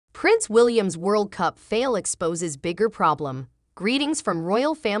Prince William's World Cup fail exposes bigger problem. Greetings from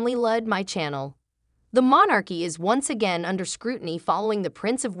Royal Family Lud, my channel. The monarchy is once again under scrutiny following the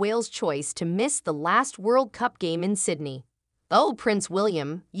Prince of Wales' choice to miss the last World Cup game in Sydney. Oh, Prince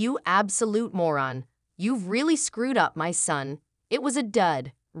William, you absolute moron. You've really screwed up, my son. It was a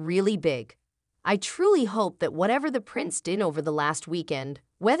dud, really big. I truly hope that whatever the prince did over the last weekend,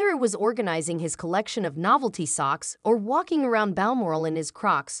 whether it was organizing his collection of novelty socks or walking around Balmoral in his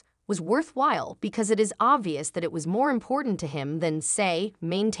Crocs, was worthwhile because it is obvious that it was more important to him than, say,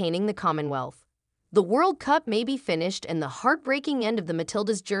 maintaining the Commonwealth. The World Cup may be finished and the heartbreaking end of the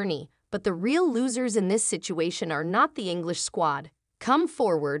Matilda's journey, but the real losers in this situation are not the English squad. Come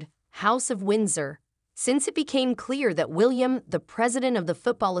forward, House of Windsor. Since it became clear that William, the president of the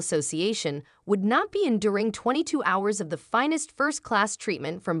Football Association, would not be enduring 22 hours of the finest first-class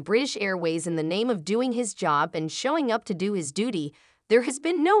treatment from British Airways in the name of doing his job and showing up to do his duty, there has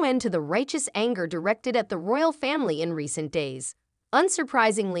been no end to the righteous anger directed at the royal family in recent days.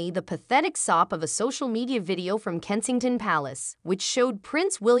 Unsurprisingly, the pathetic sop of a social media video from Kensington Palace, which showed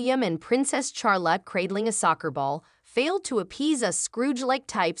Prince William and Princess Charlotte cradling a soccer ball, failed to appease us Scrooge-like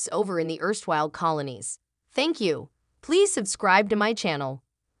types over in the erstwhile colonies. Thank you. Please subscribe to my channel.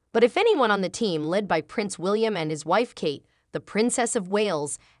 But if anyone on the team led by Prince William and his wife Kate, the Princess of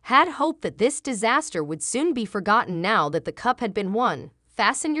Wales, had hoped that this disaster would soon be forgotten now that the cup had been won,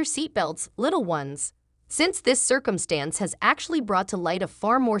 fasten your seatbelts, little ones. Since this circumstance has actually brought to light a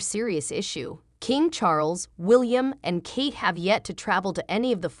far more serious issue, King Charles, William, and Kate have yet to travel to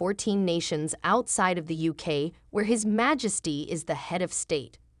any of the 14 nations outside of the UK where His Majesty is the head of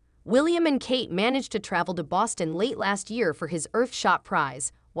state. William and Kate managed to travel to Boston late last year for his Earthshot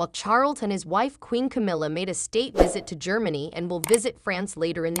Prize, while Charles and his wife Queen Camilla made a state visit to Germany and will visit France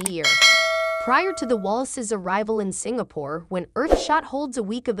later in the year. Prior to the Wallaces' arrival in Singapore, when Earthshot holds a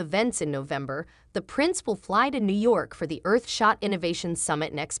week of events in November, the Prince will fly to New York for the Earthshot Innovation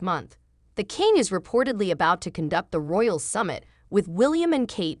Summit next month. The King is reportedly about to conduct the Royal Summit with William and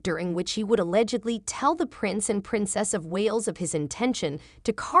Kate, during which he would allegedly tell the Prince and Princess of Wales of his intention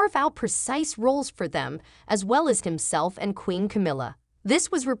to carve out precise roles for them, as well as himself and Queen Camilla.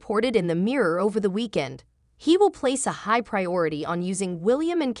 This was reported in the Mirror over the weekend. He will place a high priority on using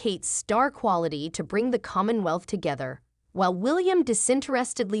William and Kate's star quality to bring the Commonwealth together. While William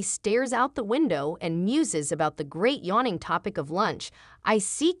disinterestedly stares out the window and muses about the great yawning topic of lunch, I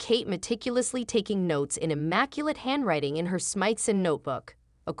see Kate meticulously taking notes in immaculate handwriting in her Smithson notebook.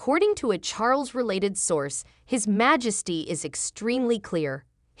 According to a Charles-related source, His Majesty is extremely clear.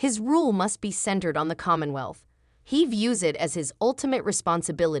 His rule must be centered on the Commonwealth. He views it as his ultimate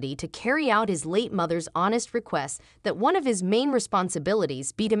responsibility to carry out his late mother's honest request that one of his main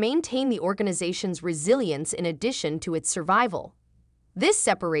responsibilities be to maintain the organization's resilience in addition to its survival. This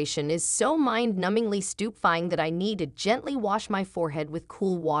separation is so mind-numbingly stupefying that I need to gently wash my forehead with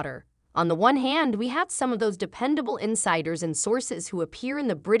cool water. On the one hand, we have some of those dependable insiders and sources who appear in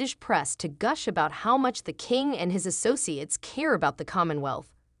the British press to gush about how much the King and his associates care about the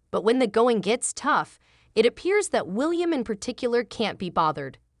Commonwealth. But when the going gets tough, it appears that William in particular can't be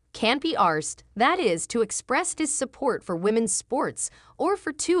bothered. Can't be arsed, that is, to express his support for women's sports or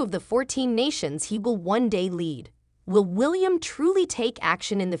for 2 of the 14 nations he will one day lead. Will William truly take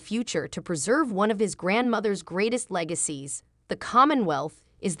action in the future to preserve one of his grandmother's greatest legacies? The Commonwealth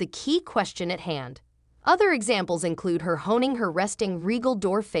is the key question at hand. Other examples include her honing her resting regal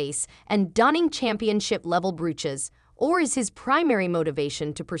door face and donning championship-level brooches, or is his primary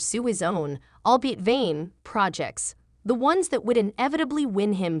motivation to pursue his own, albeit vain, projects, the ones that would inevitably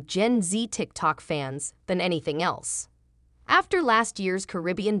win him Gen Z TikTok fans, than anything else? After last year's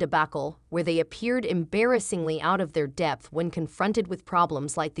Caribbean debacle, where they appeared embarrassingly out of their depth when confronted with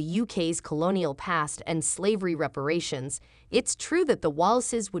problems like the UK's colonial past and slavery reparations, it's true that the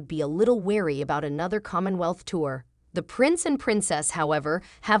Wallaces would be a little wary about another Commonwealth tour. The Prince and Princess, however,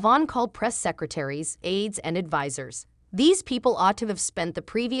 have on-call press secretaries, aides, and advisors. These people ought to have spent the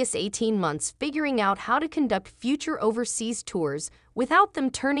previous 18 months figuring out how to conduct future overseas tours without them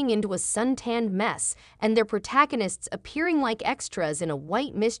turning into a suntanned mess and their protagonists appearing like extras in a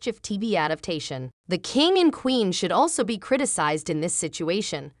White Mischief TV adaptation. The King and Queen should also be criticized in this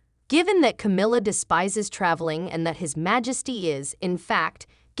situation. Given that Camilla despises traveling and that His Majesty is, in fact,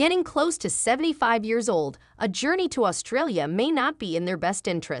 getting close to 75 years old, a journey to Australia may not be in their best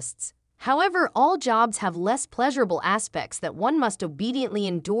interests. However, all jobs have less pleasurable aspects that one must obediently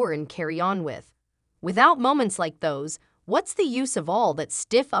endure and carry on with. Without moments like those, what's the use of all that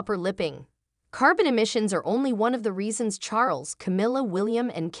stiff upper lipping? Carbon emissions are only one of the reasons Charles, Camilla, William,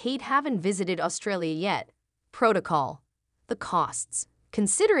 and Kate haven't visited Australia yet. Protocol. The costs.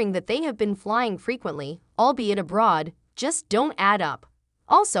 considering that they have been flying frequently, albeit abroad, just don't add up.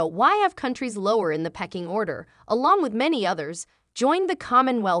 Also, why have countries lower in the pecking order, along with many others, joined the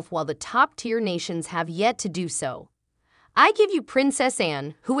Commonwealth while the top-tier nations have yet to do so? I give you Princess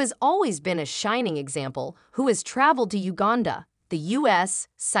Anne, who has always been a shining example, who has traveled to Uganda, the US,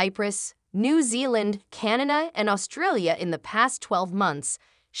 Cyprus, New Zealand, Canada, and Australia in the past 12 months.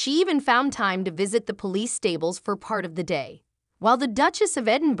 She even found time to visit the police stables for part of the day. While the Duchess of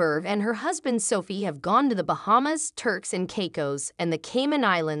Edinburgh and her husband Sophie have gone to the Bahamas, Turks and Caicos, and the Cayman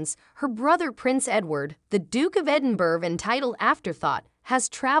Islands, her brother Prince Edward, the Duke of Edinburgh and titled afterthought, has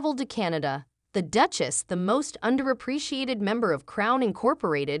traveled to Canada. The Duchess, the most underappreciated member of Crown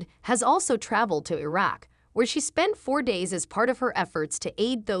Incorporated, has also traveled to Iraq, where she spent 4 days as part of her efforts to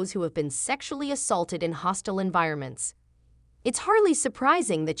aid those who have been sexually assaulted in hostile environments. It's hardly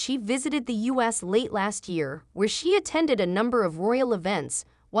surprising that she visited the US late last year, where she attended a number of royal events,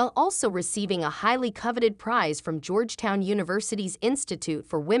 while also receiving a highly coveted prize from Georgetown University's Institute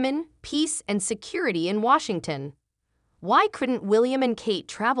for Women, Peace, and Security in Washington. Why couldn't William and Kate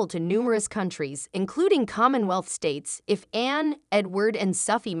travel to numerous countries, including Commonwealth states, if Anne, Edward, and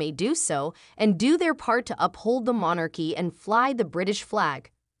Sophie may do so and do their part to uphold the monarchy and fly the British flag?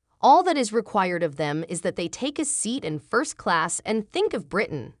 All that is required of them is that they take a seat in first class and think of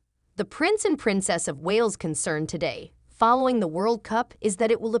Britain. The Prince and Princess of Wales' concern today, following the World Cup, is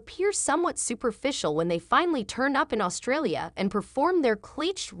that it will appear somewhat superficial when they finally turn up in Australia and perform their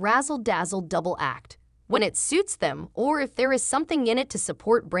cliched razzle-dazzle double act. When it suits them, or if there is something in it to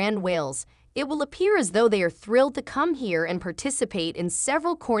support brand Wales, it will appear as though they are thrilled to come here and participate in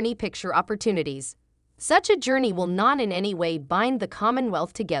several corny picture opportunities. Such a journey will not in any way bind the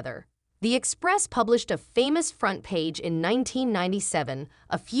Commonwealth together. The Express published a famous front page in 1997,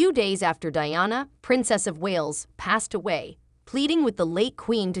 a few days after Diana, Princess of Wales, passed away, pleading with the late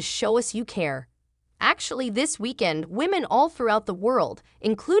Queen to show us you care. Actually, this weekend, women all throughout the world,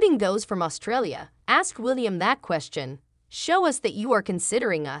 including those from Australia, asked William that question. Show us that you are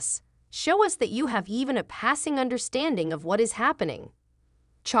considering us. Show us that you have even a passing understanding of what is happening.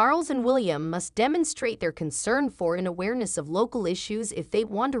 Charles and William must demonstrate their concern for and awareness of local issues if they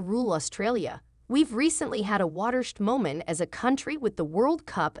want to rule Australia. We've recently had a watershed moment as a country with the World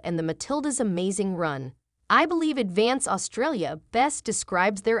Cup and the Matildas' amazing run. I believe Advance Australia best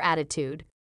describes their attitude.